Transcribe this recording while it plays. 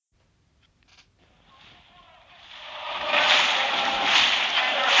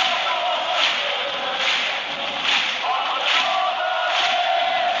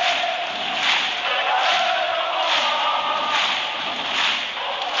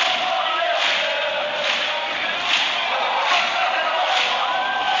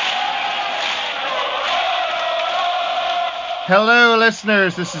Hello,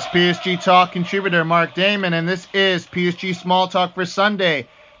 listeners. This is PSG Talk contributor Mark Damon, and this is PSG Small Talk for Sunday,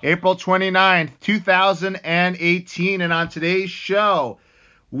 April 29th, 2018. And on today's show,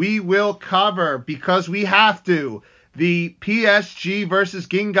 we will cover, because we have to, the PSG versus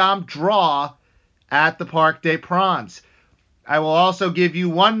Guingamp draw at the Parc des Princes. I will also give you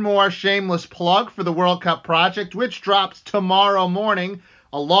one more shameless plug for the World Cup project, which drops tomorrow morning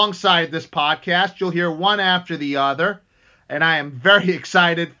alongside this podcast. You'll hear one after the other, and I am very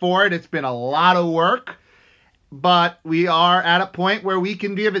excited for it. It's been a lot of work, but we are at a point where we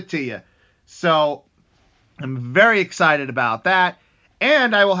can give it to you. So I'm very excited about that.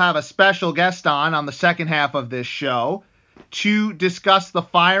 And I will have a special guest on the second half of this show to discuss the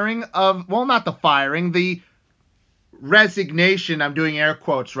resignation, I'm doing air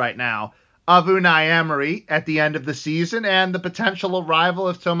quotes right now, of Unai Emery at the end of the season and the potential arrival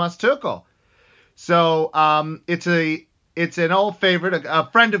of Thomas Tuchel. So it's an old favorite, a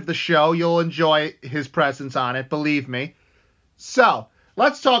friend of the show. You'll enjoy his presence on it, believe me. So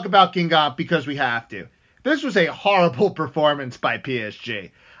let's talk about Guingamp because we have to. This was a horrible performance by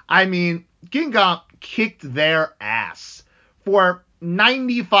PSG. I mean, Guingamp kicked their ass. For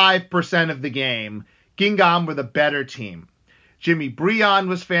 95% of the game, Guingamp were the better team. Jimmy Briand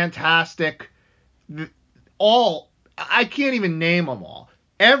was fantastic. I can't even name them all.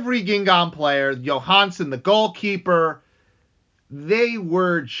 Every Guingamp player, Johansson, the goalkeeper, they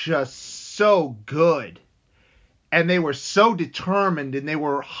were just so good. And they were so determined, and they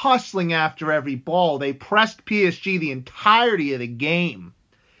were hustling after every ball. They pressed PSG the entirety of the game.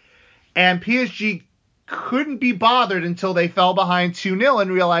 And PSG couldn't be bothered until they fell behind 2-0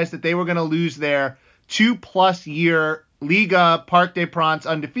 and realized that they were going to lose their 2+ year Liga Parc des Princes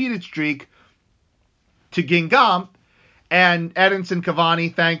undefeated streak to Guingamp. And Edinson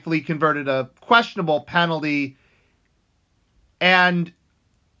Cavani thankfully converted a questionable penalty, and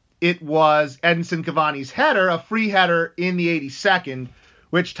it was Edinson Cavani's header, a free header in the 82nd,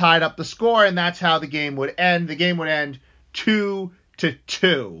 which tied up the score, and that's how the game would end. The game would end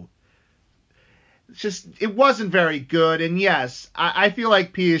 2-2. It wasn't very good, and yes, I feel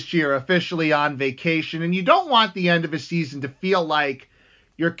like PSG are officially on vacation, and you don't want the end of a season to feel like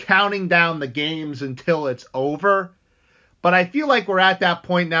you're counting down the games until it's over. But I feel like we're at that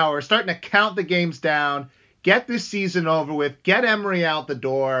point now where we're starting to count the games down, get this season over with, get Emery out the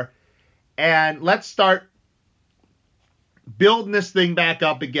door, and let's start building this thing back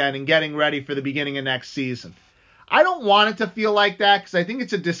up again and getting ready for the beginning of next season. I don't want it to feel like that because I think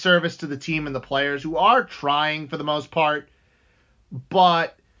it's a disservice to the team and the players who are trying for the most part.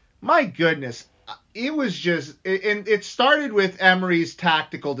 But my goodness, it was just, it started with Emery's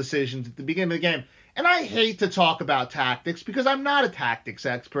tactical decisions at the beginning of the game. And I hate to talk about tactics because I'm not a tactics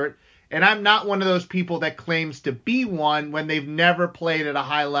expert. And I'm not one of those people that claims to be one when they've never played at a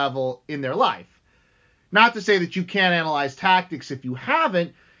high level in their life. Not to say that you can't analyze tactics if you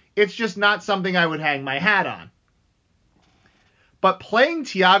haven't. It's just not something I would hang my hat on. But playing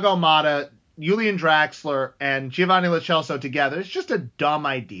Thiago Motta, Julian Draxler, and Giovanni Lo Celso together is just a dumb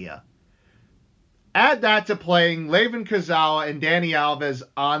idea. Add that to playing Layvin Kurzawa and Dani Alves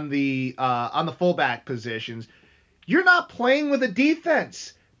on the fullback positions. You're not playing with a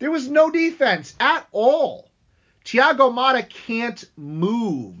defense. There was no defense at all. Thiago Motta can't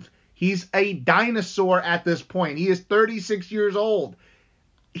move. He's a dinosaur at this point. He is 36 years old.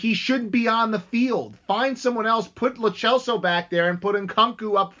 He shouldn't be on the field. Find someone else, put Lo Celso back there, and put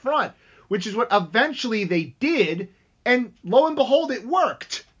Nkunku up front, which is what eventually they did, and lo and behold, it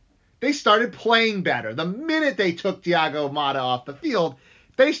worked. They started playing better. The minute they took Thiago Motta off the field,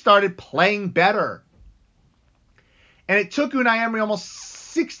 they started playing better. And it took Unai Emery almost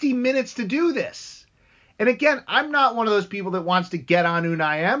 60 minutes to do this. And again, I'm not one of those people that wants to get on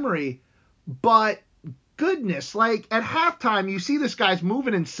Unai Emery, but goodness, like at halftime, you see this guy's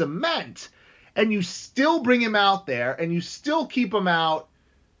moving in cement, and you still bring him out there, and you still keep him out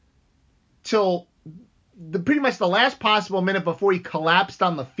till pretty much the last possible minute before he collapsed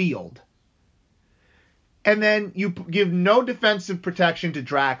on the field. And then you give no defensive protection to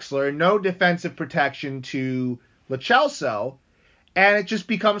Draxler, no defensive protection to Lo Celso, and it just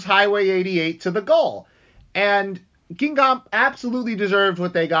becomes Highway 88 to the goal. And Guingamp absolutely deserved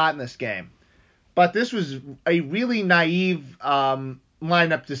what they got in this game. But this was a really naive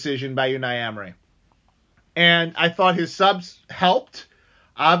lineup decision by Unai Emery. And I thought his subs helped,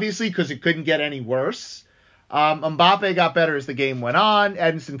 obviously, because it couldn't get any worse. Mbappe got better as the game went on.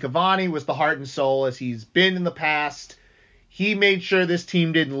 Edinson Cavani was the heart and soul as he's been in the past. He made sure this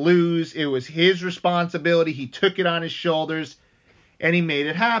team didn't lose. It was his responsibility. He took it on his shoulders, and he made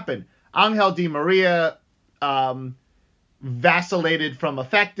it happen. Angel Di Maria vacillated from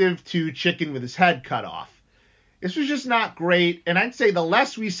effective to chicken with his head cut off. This was just not great, and I'd say the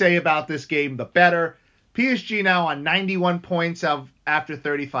less we say about this game, the better. PSG now on 91 points after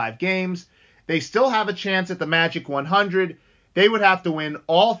 35 games. They still have a chance at the Magic 100. They would have to win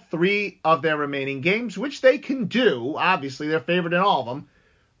all 3 of their remaining games, which they can do. Obviously, they're favored in all of them.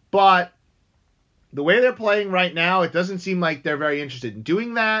 But the way they're playing right now, it doesn't seem like they're very interested in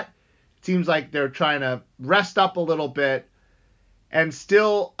doing that. It seems like they're trying to rest up a little bit. And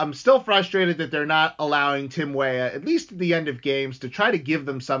I'm still frustrated that they're not allowing Tim Weah, at least at the end of games, to try to give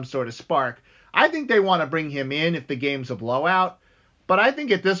them some sort of spark. I think they want to bring him in if the game's a blowout. But I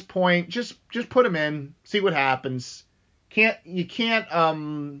think at this point, just put him in, see what happens. It can't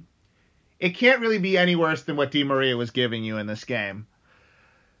really be any worse than what Di Maria was giving you in this game.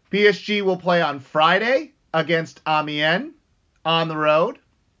 PSG will play on Friday against Amiens on the road.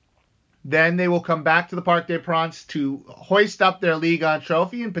 Then they will come back to the Parc des Princes to hoist up their Ligue 1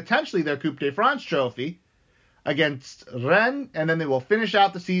 trophy and potentially their Coupe de France trophy against Rennes. And then they will finish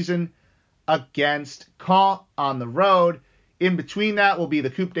out the season against Caen on the road. In between that will be the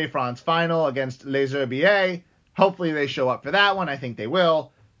Coupe de France final against Les Herbiers. Hopefully they show up for that one. I think they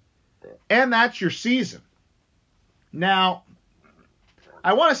will. And that's your season. Now,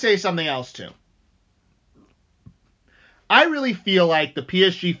 I want to say something else too. I really feel like the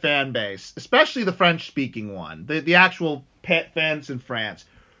PSG fan base, especially the French-speaking one, the actual fans in France,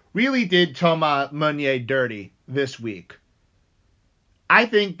 really did Thomas Meunier dirty this week. I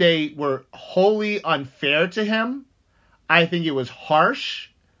think they were wholly unfair to him. I think it was harsh.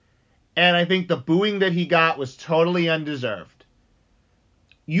 And I think the booing that he got was totally undeserved.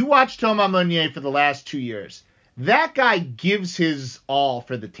 You watch Thomas Meunier for the last 2 years. That guy gives his all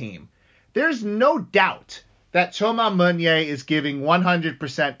for the team. There's no doubt that Thomas Meunier is giving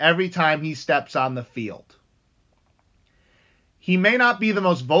 100% every time he steps on the field. He may not be the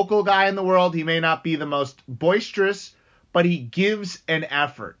most vocal guy in the world. He may not be the most boisterous, but he gives an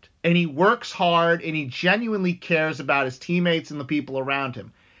effort. And he works hard, and he genuinely cares about his teammates and the people around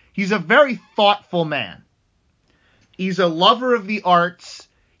him. He's a very thoughtful man. He's a lover of the arts.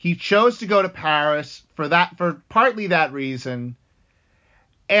 He chose to go to Paris for partly that reason.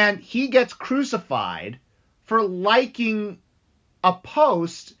 And he gets crucified for liking a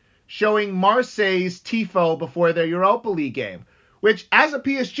post showing Marseille's tifo before their Europa League game, which, as a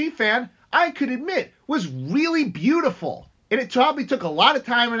PSG fan, I could admit was really beautiful. And it probably took a lot of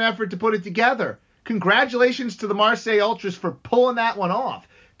time and effort to put it together. Congratulations to the Marseille Ultras for pulling that one off.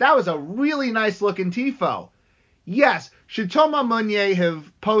 That was a really nice looking tifo. Yes, should Thomas Meunier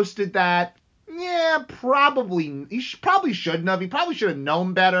have posted that? Yeah, probably. He probably shouldn't have. He probably should have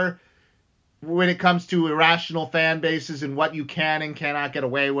known better when it comes to irrational fan bases and what you can and cannot get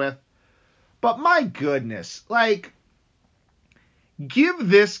away with. But my goodness, give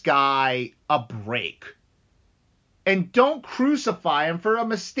this guy a break. And don't crucify him for a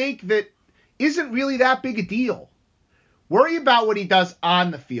mistake that isn't really that big a deal. Worry about what he does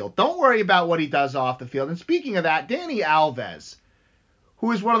on the field. Don't worry about what he does off the field. And speaking of that, Dani Alves,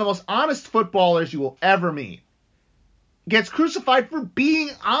 who is one of the most honest footballers you will ever meet, gets crucified for being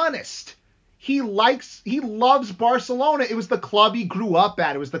honest. He loves Barcelona. It was the club he grew up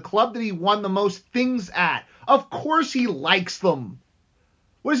at. It was the club that he won the most things at. Of course he likes them.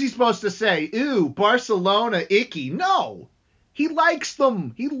 What is he supposed to say? Ew, Barcelona, icky. No. He likes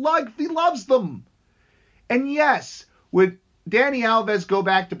them. He loves them. And yes, would Dani Alves go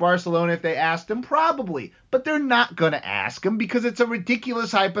back to Barcelona if they asked him? Probably. But they're not going to ask him because it's a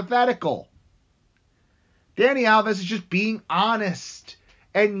ridiculous hypothetical. Dani Alves is just being honest.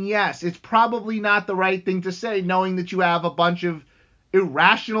 And yes, it's probably not the right thing to say, knowing that you have a bunch of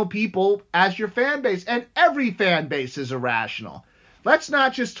irrational people as your fan base. And every fan base is irrational. Let's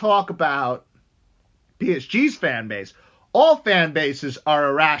not just talk about PSG's fan base. All fan bases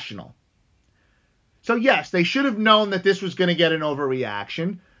are irrational. So yes, they should have known that this was going to get an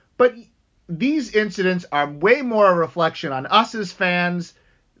overreaction. But these incidents are way more a reflection on us as fans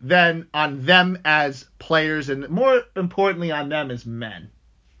than on them as players, and more importantly on them as men.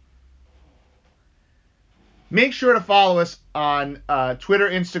 Make sure to follow us on Twitter,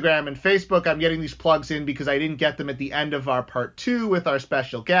 Instagram, and Facebook. I'm getting these plugs in because I didn't get them at the end of our part 2 with our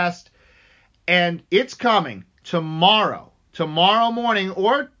special guest. And it's coming tomorrow morning,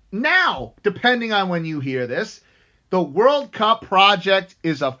 or now, depending on when you hear this. The World Cup project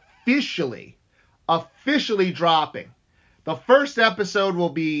is officially dropping. The first episode will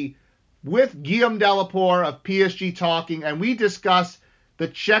be with Guillaume Delaporte of PSG Talking, and we discuss the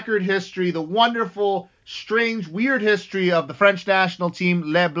checkered history, the wonderful, strange, weird history of the French national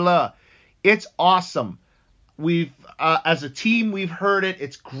team, Les Bleus. It's awesome. We've, as a team, we've heard it.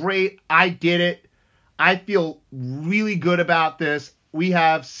 It's great. I did it. I feel really good about this. We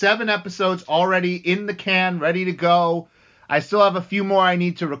have 7 episodes already in the can, ready to go. I still have a few more I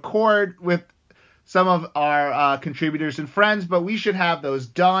need to record with some of our contributors and friends, but we should have those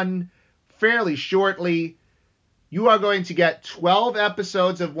done fairly shortly. You are going to get 12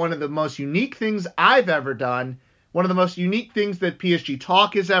 episodes of one of the most unique things I've ever done, one of the most unique things that PSG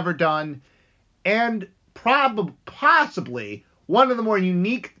Talk has ever done, and possibly one of the more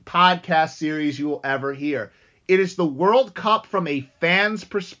unique podcast series you will ever hear. It is the World Cup from a fan's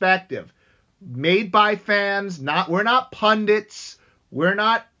perspective, made by fans. We're not pundits, we're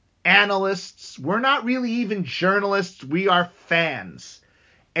not analysts, we're not really even journalists. We are fans,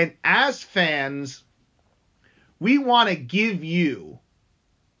 and as fans, we want to give you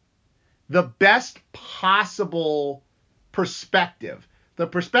the best possible perspective. The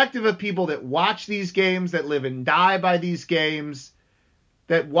perspective of people that watch these games, that live and die by these games,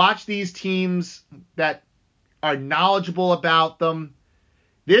 that watch these teams, that are knowledgeable about them.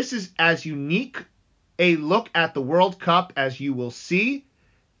 This is as unique a look at the World Cup as you will see.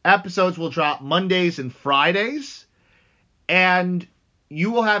 Episodes will drop Mondays and Fridays, and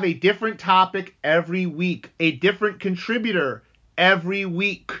you will have a different topic every week, a different contributor every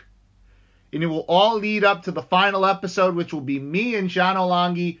week. And it will all lead up to the final episode, which will be me and John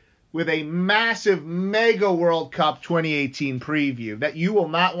Olangi with a massive mega World Cup 2018 preview that you will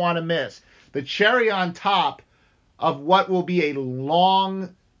not want to miss. The cherry on top of what will be a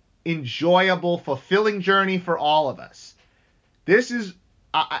long, enjoyable, fulfilling journey for all of us. This is,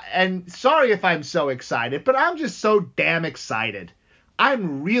 and sorry if I'm so excited, but I'm just so damn excited.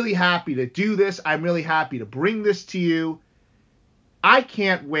 I'm really happy to do this. I'm really happy to bring this to you. I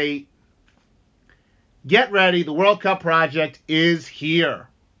can't wait. Get ready. The World Cup project is here.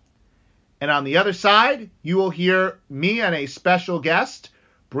 And on the other side, you will hear me and a special guest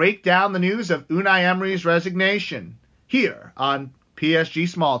break down the news of Unai Emery's resignation here on PSG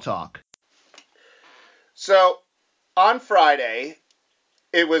Small Talk. So, on Friday,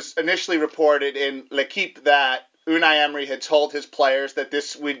 it was initially reported in L'Equipe that Unai Emery had told his players that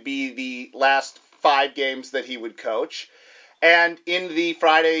this would be the last 5 games that he would coach. And in the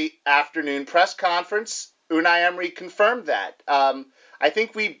Friday afternoon press conference, Unai Emery confirmed that. I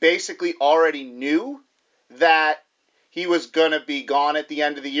think we basically already knew that he was going to be gone at the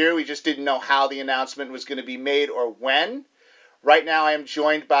end of the year. We just didn't know how the announcement was going to be made or when. Right now I am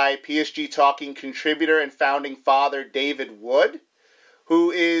joined by PSG Talking contributor and founding father David Wood,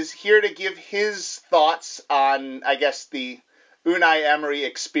 who is here to give his thoughts on, I guess, the Unai Emery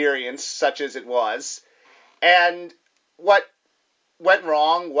experience, such as it was, and what went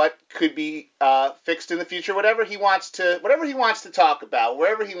wrong, what could be fixed in the future, whatever he wants to talk about,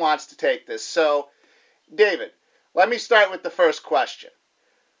 wherever he wants to take this. So, David, let me start with the first question.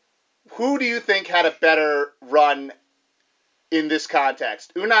 Who do you think had a better run in this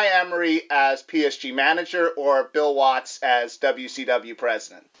context? Unai Emery as PSG manager or Bill Watts as WCW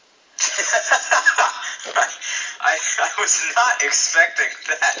president? I was not expecting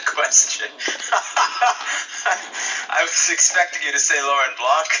that question. I was expecting you to say Laurent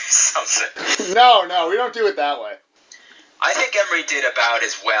Blanc or something. No, we don't do it that way. I think Emery did about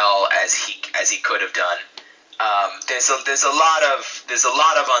as well as he could have done. There's a lot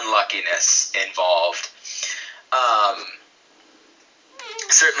of unluckiness involved.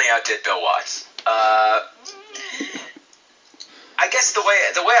 Certainly outdid Bill Watts. I guess the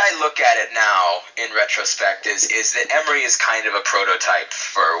way I look at it now in retrospect is that Emery is kind of a prototype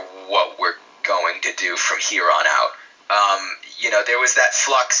for what we're going to do from here on out. There was that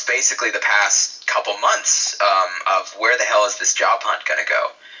flux basically the past couple months of where the hell is this job hunt going to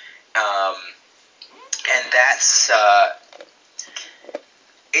go, and that's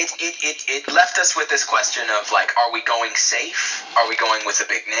it left us with this question of like, are we going safe? Are we going with a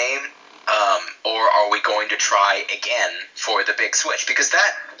big name? Or are we going to try again for the big switch? Because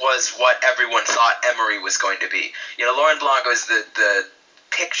that was what everyone thought Emery was going to be. Laurent Blanc was the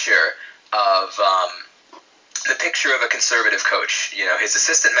picture of a conservative coach. His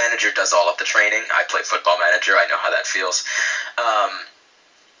assistant manager does all of the training. I play Football Manager. I know how that feels.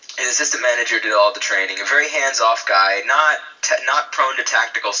 His assistant manager did all the training. A very hands-off guy, not prone to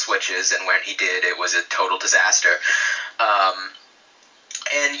tactical switches, and when he did, it was a total disaster.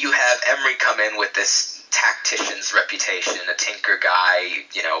 And you have Emery come in with this tactician's reputation, a tinker guy,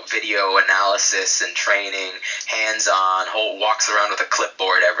 video analysis and training, hands-on, walks around with a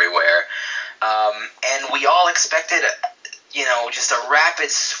clipboard everywhere. And we all expected, just a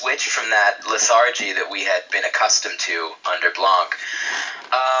rapid switch from that lethargy that we had been accustomed to under Blanc.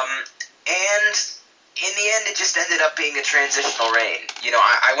 And in the end, it just ended up being a transitional reign. You know,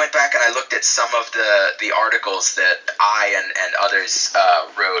 I went back and I looked at some of the articles that I and others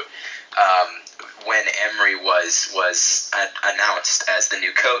wrote when Emery was announced as the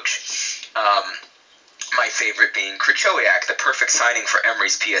new coach. My favorite being Krychowiak, the perfect signing for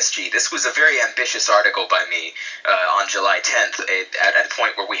Emery's PSG. This was a very ambitious article by me on July 10th at a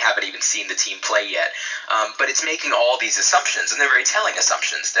point where we haven't even seen the team play yet. But it's making all these assumptions, and they're very telling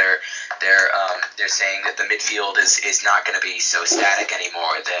assumptions. They're saying that the midfield is not going to be so static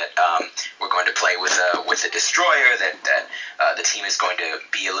anymore, that we're going to play with a destroyer, that the team is going to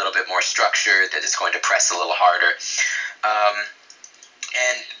be a little bit more structured, that it's going to press a little harder.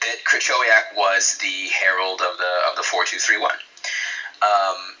 And that Krychowiak was the herald of the 4-2-3-1.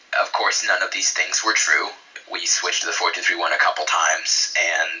 Of course, none of these things were true. We switched to the 4-2-3-1 a couple times,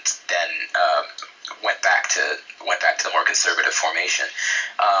 and then went back to the more conservative formation.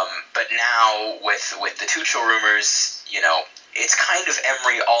 But now with the Tuchel rumors, you know, it's kind of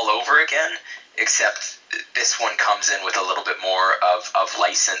Emery all over again, except this one comes in with a little bit more of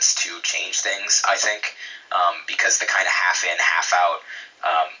license to change things, I think, because the kind of half in, half out,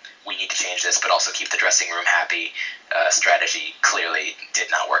 we need to change this, but also keep the dressing room happy strategy clearly did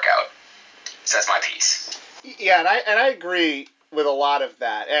not work out. So that's my piece. Yeah, and I agree with a lot of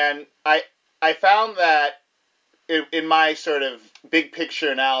that. And I found that in my sort of big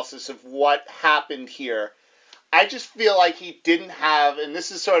picture analysis of what happened here, I just feel like he didn't have, and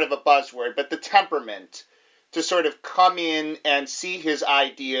this is sort of a buzzword, but the temperament to sort of come in and see his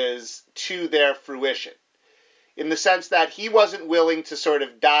ideas to their fruition. In the sense that he wasn't willing to sort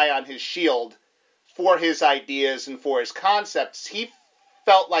of die on his shield for his ideas and for his concepts. He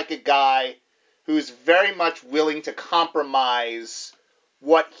felt like a guy who's very much willing to compromise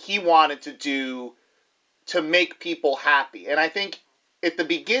what he wanted to do to make people happy. And I think at the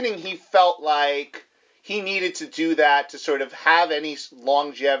beginning he felt like he needed to do that to sort of have any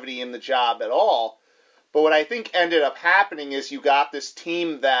longevity in the job at all. But what I think ended up happening is you got this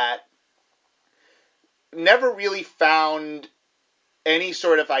team that never really found any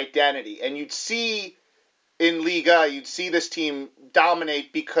sort of identity. And you'd see in Liga, you'd see this team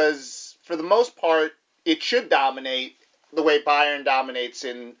dominate because, for the most part, it should dominate the way Bayern dominates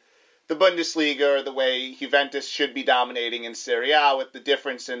in the Bundesliga, or the way Juventus should be dominating in Serie A, with the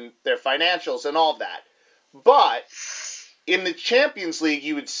difference in their financials and all of that. But in the Champions League,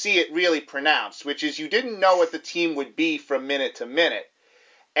 you would see it really pronounced, which is you didn't know what the team would be from minute to minute.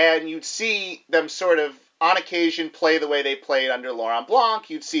 And you'd see them sort of, on occasion, play the way they played under Laurent Blanc.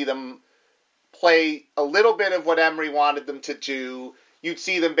 You'd see them play a little bit of what Emery wanted them to do. You'd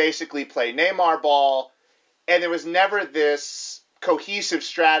see them basically play Neymar ball. And there was never this cohesive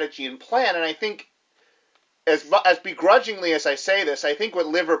strategy and plan. And I think, as begrudgingly as I say this, I think what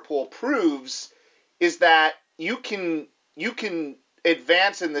Liverpool proves is that you can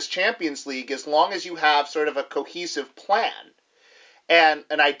advance in this Champions League as long as you have sort of a cohesive plan and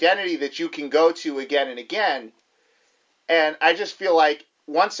an identity that you can go to again and again. And I just feel like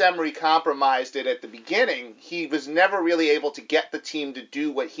once Emery compromised it at the beginning, he was never really able to get the team to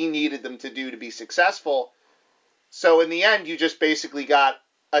do what he needed them to do to be successful. So in the end, you just basically got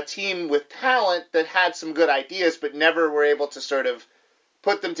a team with talent that had some good ideas, but never were able to sort of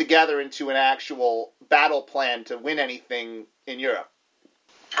put them together into an actual battle plan to win anything in Europe.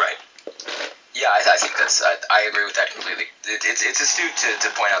 Right. Yeah, I think I agree with that completely. It's astute to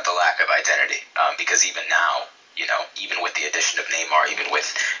point out the lack of identity, because even now, you know, even with the addition of Neymar, even with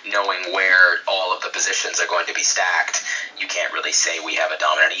knowing where all of the positions are going to be stacked, you can't really say we have a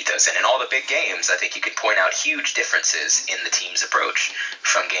dominant ethos. And in all the big games, I think you can point out huge differences in the team's approach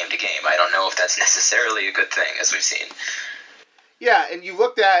from game to game. I don't know if that's necessarily a good thing, as we've seen. Yeah, and you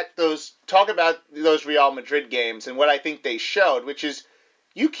looked at talk about those Real Madrid games and what I think they showed, which is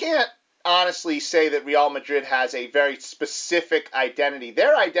you can't honestly say that Real Madrid has a very specific identity.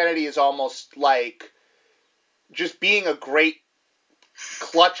 Their identity is almost like just being a great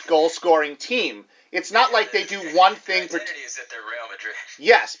clutch goal-scoring team. It's not like they do one thing. Their identity is that they're Real Madrid.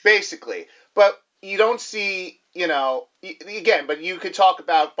 Yes, basically. But you don't see, you know, again, but you could talk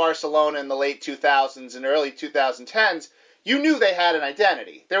about Barcelona in the late 2000s and early 2010s. You knew they had an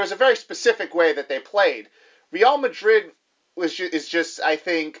identity. There was a very specific way that they played. Real Madrid was just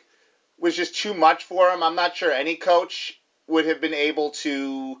too much for them. I'm not sure any coach would have been able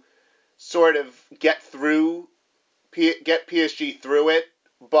to sort of get PSG through it,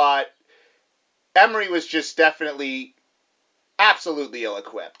 but Emery was just definitely absolutely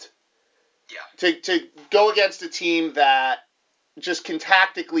ill-equipped. Yeah. To go against a team that just can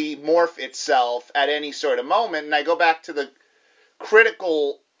tactically morph itself at any sort of moment. And I go back to the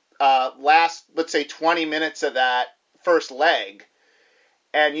critical last, let's say, 20 minutes of that first leg,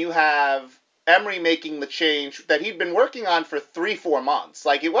 and you have Emery making the change that he'd been working on for 3-4 months.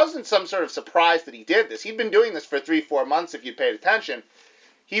 Like, it wasn't some sort of surprise that he did this. He'd been doing this for 3-4 months, if you paid attention.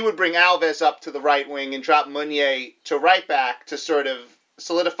 He would bring Alves up to the right wing and drop Meunier to right back to sort of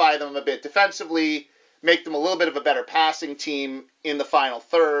solidify them a bit defensively, make them a little bit of a better passing team in the final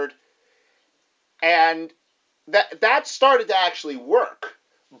third. And that started to actually work.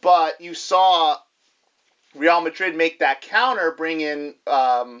 But you saw Real Madrid make that counter, bring in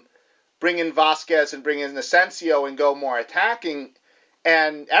Vasquez and bring in Asensio and go more attacking,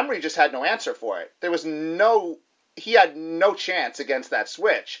 and Emery just had no answer for it. He had no chance against that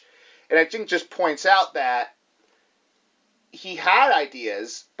switch. And I think just points out that he had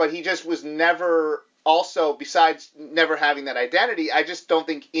ideas, but he just was never, also, besides never having that identity, I just don't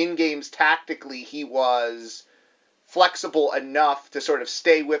think in games tactically he was flexible enough to sort of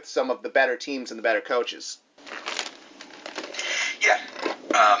stay with some of the better teams and the better coaches. Yeah,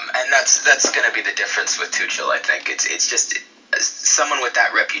 and that's going to be the difference with Tuchel. I think it's just someone with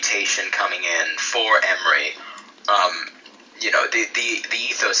that reputation coming in for Emery. The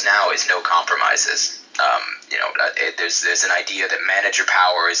ethos now is no compromises. There's an idea that manager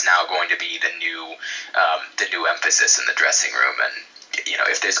power is now going to be the new emphasis in the dressing room, and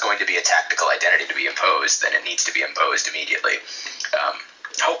if there's going to be a tactical identity to be imposed, then it needs to be imposed immediately.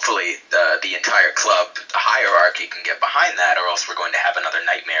 Hopefully, the entire club hierarchy can get behind that, or else we're going to have another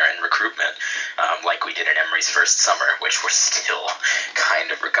nightmare in recruitment, like we did in Emery's first summer, which we're still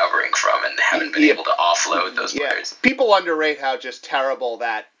kind of recovering from and haven't been able to offload those players. People underrate how just terrible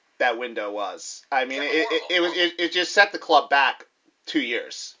that window was. I mean, it just set the club back 2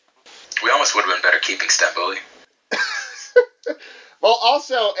 years. We almost would have been better keeping Stambouli. Well,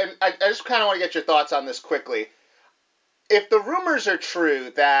 also, and I just kind of want to get your thoughts on this quickly. If the rumors are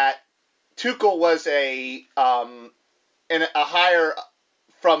true that Tuchel was a hire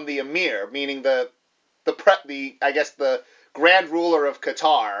from the Emir, meaning the Grand Ruler of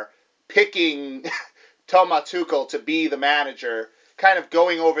Qatar, picking Thomas Tuchel to be the manager, kind of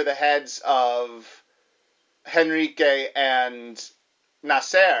going over the heads of Henrique and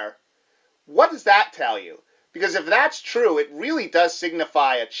Nasser, what does that tell you? Because if that's true, it really does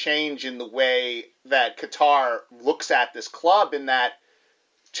signify a change in the way that Qatar looks at this club, in that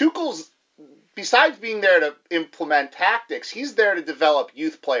Tuchel's, besides being there to implement tactics, he's there to develop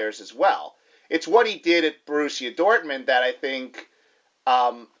youth players as well. It's what he did at Borussia Dortmund that I think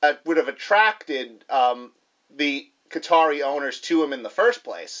would have attracted the Qatari owners to him in the first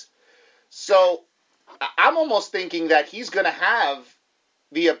place. So I'm almost thinking that he's going to have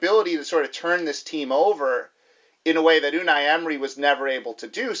the ability to sort of turn this team over in a way that Unai Emery was never able to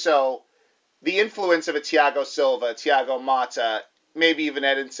do. So the influence of a Thiago Silva, Thiago Motta, maybe even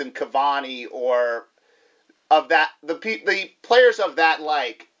Edinson Cavani, or of that, the players of that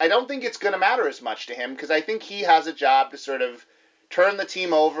like, I don't think it's going to matter as much to him, because I think he has a job to sort of turn the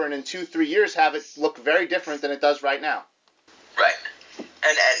team over and in 2-3 years have it look very different than it does right now. Right.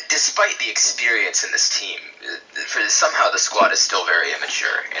 And despite the experience in this team, somehow the squad is still very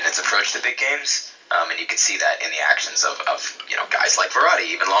immature in its approach to big games. And you can see that in the actions of guys like Verratti,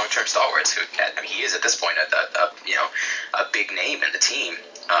 even long-term stalwarts. He is at this point a big name in the team,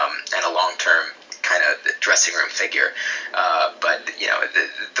 and a long-term kind of dressing room figure. But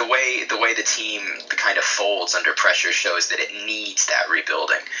the way the team kind of folds under pressure shows that it needs that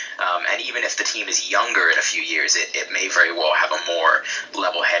rebuilding. And even if the team is younger in a few years, it may very well have a more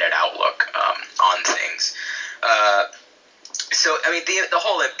level-headed outlook on things. So, I mean, the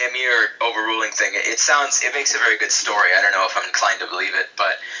whole Emir overruling thing, it makes a very good story. I don't know if I'm inclined to believe it,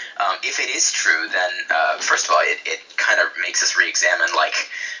 but if it is true, then, first of all, it kind of makes us re-examine, like,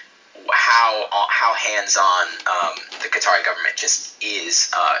 how hands-on the Qatari government just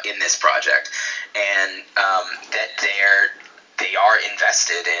is in this project, and that they are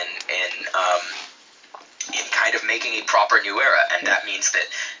invested in kind of making a proper new era, and that means that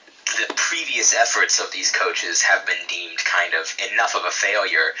the previous efforts of these coaches have been deemed kind of enough of a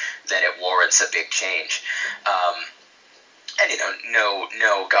failure that it warrants a big change. And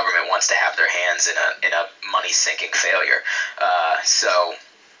no government wants to have their hands in a money-sinking failure. So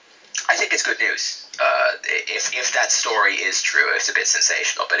I think it's good news. If that story is true, it's a bit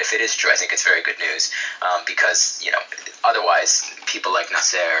sensational, but if it is true, I think it's very good news, because otherwise people like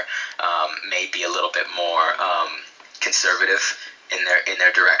Nasser may be a little bit more conservative in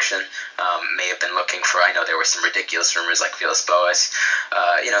their direction. May have been looking for. I know there were some ridiculous rumors like Villas-Boas,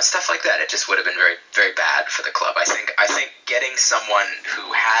 stuff like that. It just would have been very, very bad for the club. I think getting someone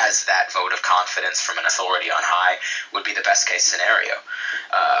who has that vote of confidence from an authority on high would be the best case scenario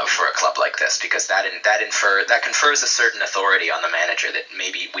for a club like this, because that confers a certain authority on the manager that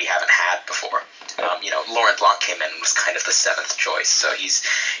maybe we haven't had before. Laurent Blanc came in and was kind of the seventh choice, so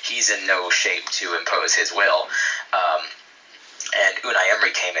he's in no shape to impose his will. And Unai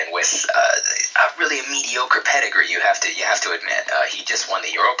Emery came in with a really mediocre pedigree. You have to admit, he just won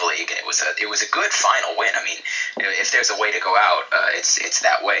the Europa League, and it was a good final win. I mean, if there's a way to go out, it's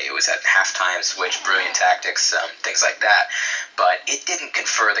that way. It was at halftime switch, brilliant tactics, things like that. But it didn't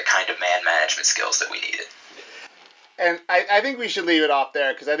confer the kind of man management skills that we needed. And I think we should leave it off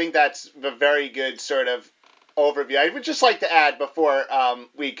there, because I think that's a very good sort of overview. I would just like to add before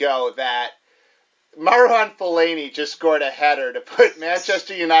we go that Marouane Fellaini just scored a header to put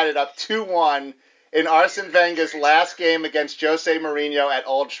Manchester United up 2-1 in Arsene Wenger's last game against Jose Mourinho at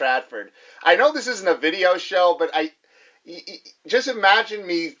Old Trafford. I know this isn't a video show, but just imagine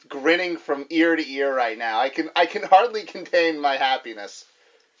me grinning from ear to ear right now. I can hardly contain my happiness.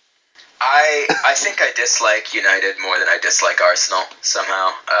 I think I dislike United more than I dislike Arsenal somehow.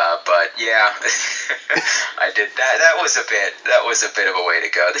 But yeah, I did that. That was a bit of a way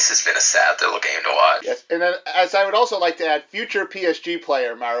to go. This has been a sad little game to watch. Yes, and then, as I would also like to add, future PSG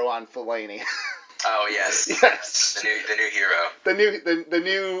player Marouane Fellaini. Oh yes, yes, the new hero. The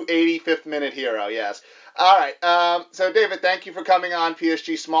new 85th minute hero. Yes. All right. So David, thank you for coming on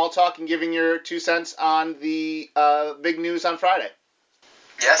PSG Small Talk and giving your 2 cents on the big news on Friday.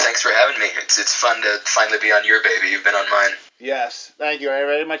 Yeah, thanks for having me. It's fun to finally be on your baby. You've been on mine. Yes, thank you. I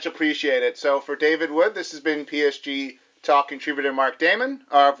very much appreciate it. So for David Wood, this has been PSG Talk contributor Mark Damon.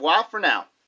 Au revoir for now.